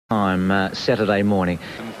time Saturday morning.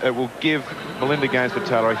 And it will give Melinda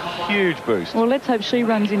Gainsford-Taylor a huge boost. Well, let's hope she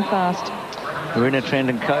runs in fast. Marina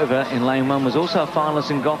Trendenkova in lane 1 was also a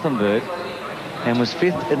finalist in Gothenburg and was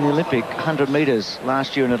 5th in the Olympic 100 metres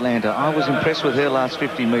last year in Atlanta. I was impressed with her last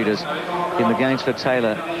 50 metres in the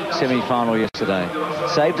Gainsford-Taylor semi-final yesterday.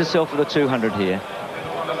 Saved herself for the 200 here.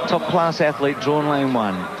 Top class athlete, drawn lane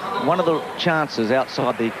 1. One of the chances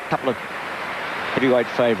outside the couple of heavyweight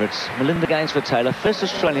favourites. Melinda Gainsford-Taylor, first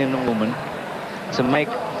Australian woman to make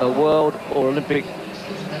a world or Olympic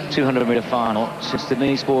 200-metre final since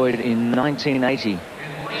Denise Boyd in 1980.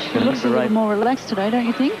 She looks a little more relaxed today, don't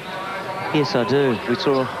you think? Yes, I do. We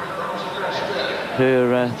saw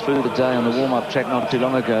her through the day on the warm-up track not too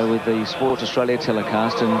long ago with the Sports Australia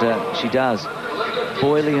telecast, and she does.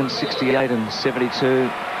 Boyley in 68 and 72,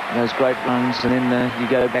 those great runs, and then you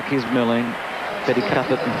go back, here's Merlin, Betty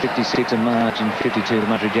Cuthbert in 56 and Marge in 52, the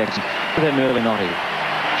Marjorie Jackson. Look at Merlin Otti.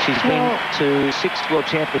 She's been to 6 World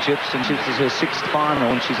Championships, and this is her 6th final,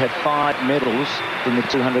 and she's had 5 medals in the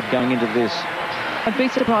 200 going into this. I'd be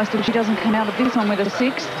surprised if she doesn't come out of this one with a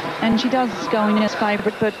 6th, and she does go in as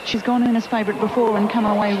favourite, but she's gone in as favourite before and come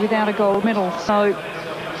away without a gold medal. So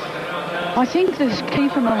I think the key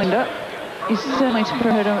for Melinda is certainly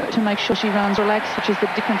for her to make sure she runs relaxed, which is the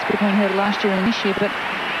difference between her last year and this year, but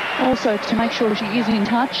also to make sure she is in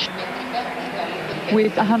touch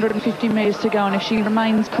with 150 metres to go, and if she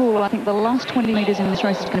remains cool, I think the last 20 metres in this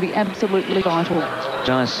race is going to be absolutely vital.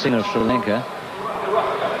 Jayasinghe of Sri Lanka,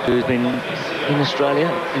 who's been in Australia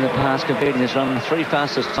in the past competing, has run the 3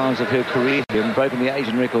 fastest times of her career here and broken the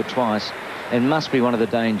Asian record twice, and must be one of the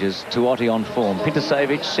dangers to Otti on form.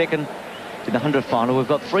 Pintasevic, second to the 100 final. We've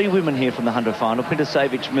got 3 women here from the 100 final,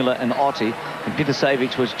 Pintasevic, Miller and Otti, and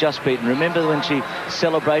Pintasevic was just beaten. Remember when she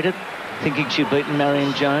celebrated, thinking she'd beaten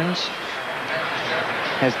Marion Jones?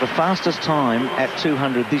 Has the fastest time at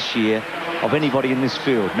 200 this year of anybody in this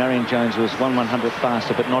field. Marion Jones was 1/100th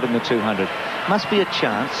faster, but not in the 200. Must be a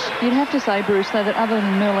chance. You'd have to say, Bruce, though, that other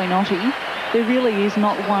than Merlin Otti, there really is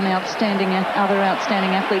not one other outstanding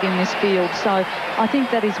athlete in this field. So I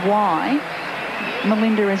think that is why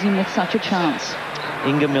Melinda is in with such a chance.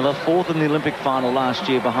 Inga Miller, 4th in the Olympic final last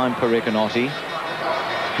year behind Perek and Otti.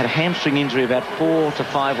 Had a hamstring injury about 4 to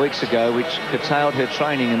 5 weeks ago, which curtailed her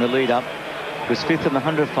training in the lead-up. Was 5th in the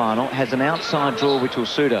 100 final, has an outside draw which will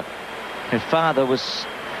suit her. Her father was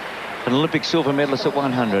an Olympic silver medalist at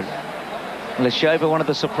 100. Leshova, one of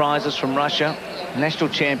the surprises from Russia, national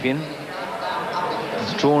champion,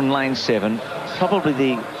 has drawn lane 7, probably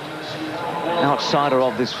the outsider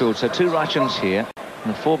of this field. So 2 Russians here,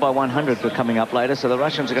 and the 4x100 are coming up later, so the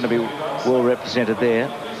Russians are going to be well represented there.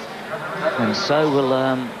 And so will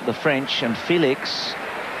the French, and Felix,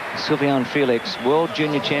 Sylvain Felix, world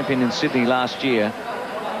junior champion in Sydney last year.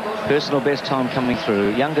 Personal best time coming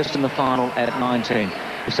through. Youngest in the final at 19.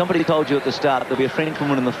 If somebody told you at the start there'll be a French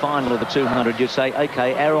woman in the final of the 200, you'd say,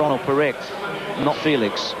 OK, Aaron or Perek, not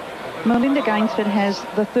Felix. Melinda Gainsford has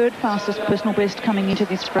the 3rd fastest personal best coming into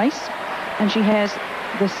this race, and she has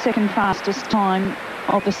the 2nd fastest time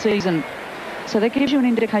of the season. So that gives you an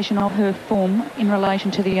indication of her form in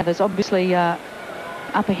relation to the others. Obviously, up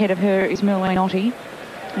ahead of her is Merlin Otti,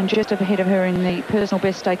 and just up ahead of her in the personal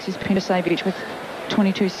best stakes is Pintasevic with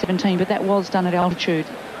 22.17, but that was done at altitude.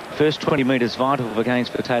 First 20 metres vital for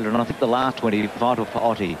Gainsford-Taylor, and I think the last 20 vital for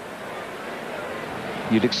Otti.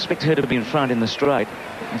 You'd expect her to be in front in the straight.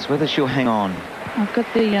 It's whether she'll hang on. I've got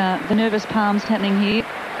the nervous palms happening here.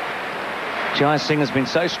 Jayasinghe has been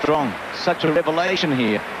so strong, such a revelation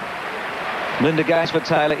here. Melinda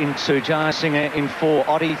Gainsford-Taylor in 2, Jayasinghe in 4,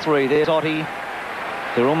 Otti 3. There's Otti.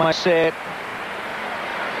 They're almost set.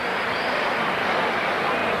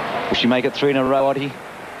 Will she make it 3 in a row, Otti?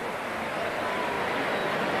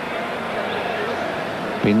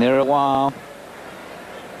 Been there a while.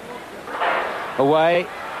 Away.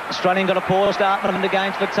 Australian got a poor start, Melinda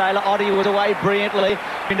Gainsford-Taylor. Otti was away brilliantly.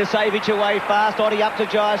 Pintasevic away fast. Otti up to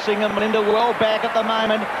Jayasinghe. Melinda well back at the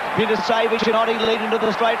moment. Pintasevic and Otti lead into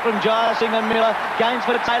the straight from Jayasinghe and Miller.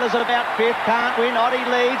 Gainsford-Taylor's at about 5th. Can't win. Otti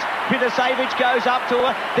leads. Pintasevic goes up to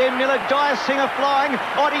her. Then Miller. Jayasinghe flying.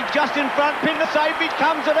 Otti just in front. Pintasevic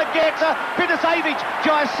comes and it gets her. Pintasevic.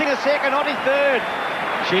 Jayasinghe 2nd. Otti 3rd.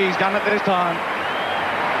 She's done it this time.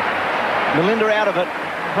 Melinda out of it.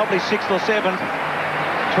 Probably 6th or 7th.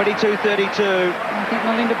 22.32. I think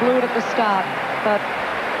Melinda blew it at the start, but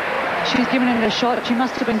she's given it a shot. She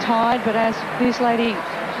must have been tired, but as this lady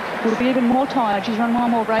will be even more tired. She's run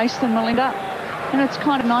one more race than Melinda, and it's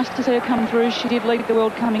kind of nice to see her come through. She did lead the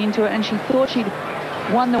world coming into it, and she thought she'd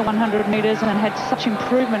won the 100 metres and had such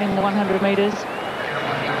improvement in the 100 metres.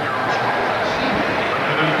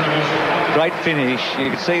 Great finish. You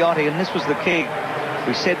could see Otti, and this was the key.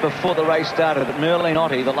 We said before the race started that Merlene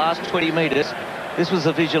Otti, the last 20 metres, this was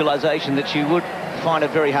a visualisation that she would find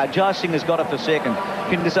it very hard. Jayasinghe's got it for second.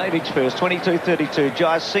 Pintasevich first, 22.32.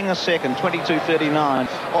 Jayasinghe second, 22.39.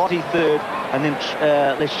 Otti third, and then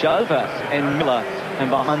Leshova and Miller, and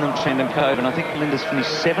behind them Trendankova. And I think Linda's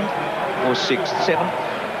finished seventh or sixth.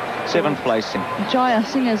 Seventh placing.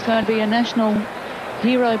 Jayasinghe is going to be a national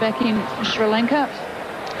hero back in Sri Lanka.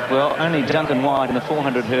 Well, only Duncan White in the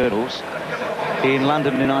 400 hurdles in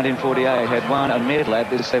London in 1948 had won a medal at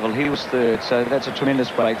this level. He was third, so that's a tremendous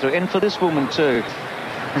breakthrough. And for this woman too,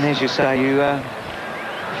 and as you say, you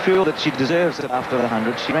feel that she deserves it after the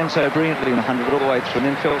 100. She ran so brilliantly in the 100 all the way through, and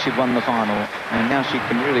then felt she'd won the final, and now she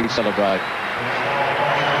can really celebrate.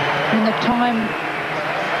 And the time,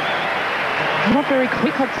 not very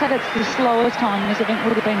quick. I'd say that's the slowest time this event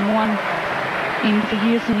would have been won in for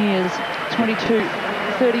years and years.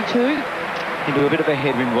 22.32. Into a bit of a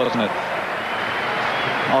headwind, wasn't it?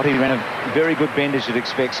 Otti ran a very good bend, as you'd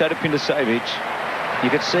expect. So did Pintasevich. You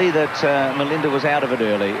could see that Melinda was out of it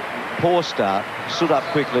early. Poor start. Stood up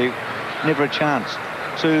quickly. Never a chance.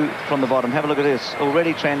 Two from the bottom. Have a look at this.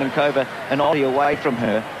 Already Trendankova and Otti away from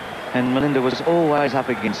her. And Melinda was always up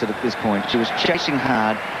against it at this point. She was chasing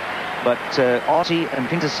hard. But Otti and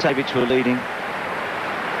Pintasevich were leading.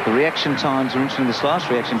 The reaction times were interesting. This last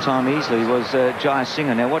reaction time easily was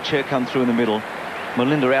Jayasinghe. Now watch her come through in the middle.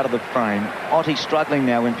 Melinda out of the frame. Otti struggling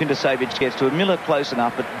now when Pintasevich gets to it. Miller close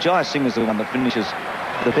enough, but Jayasinghe's the one that finishes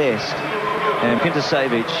the best. And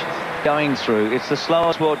Pintasevich going through. It's the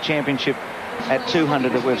slowest World Championship at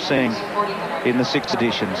 200 that we've seen in the 6th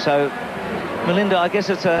edition. So Melinda, I guess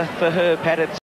it's for her, Pat, it's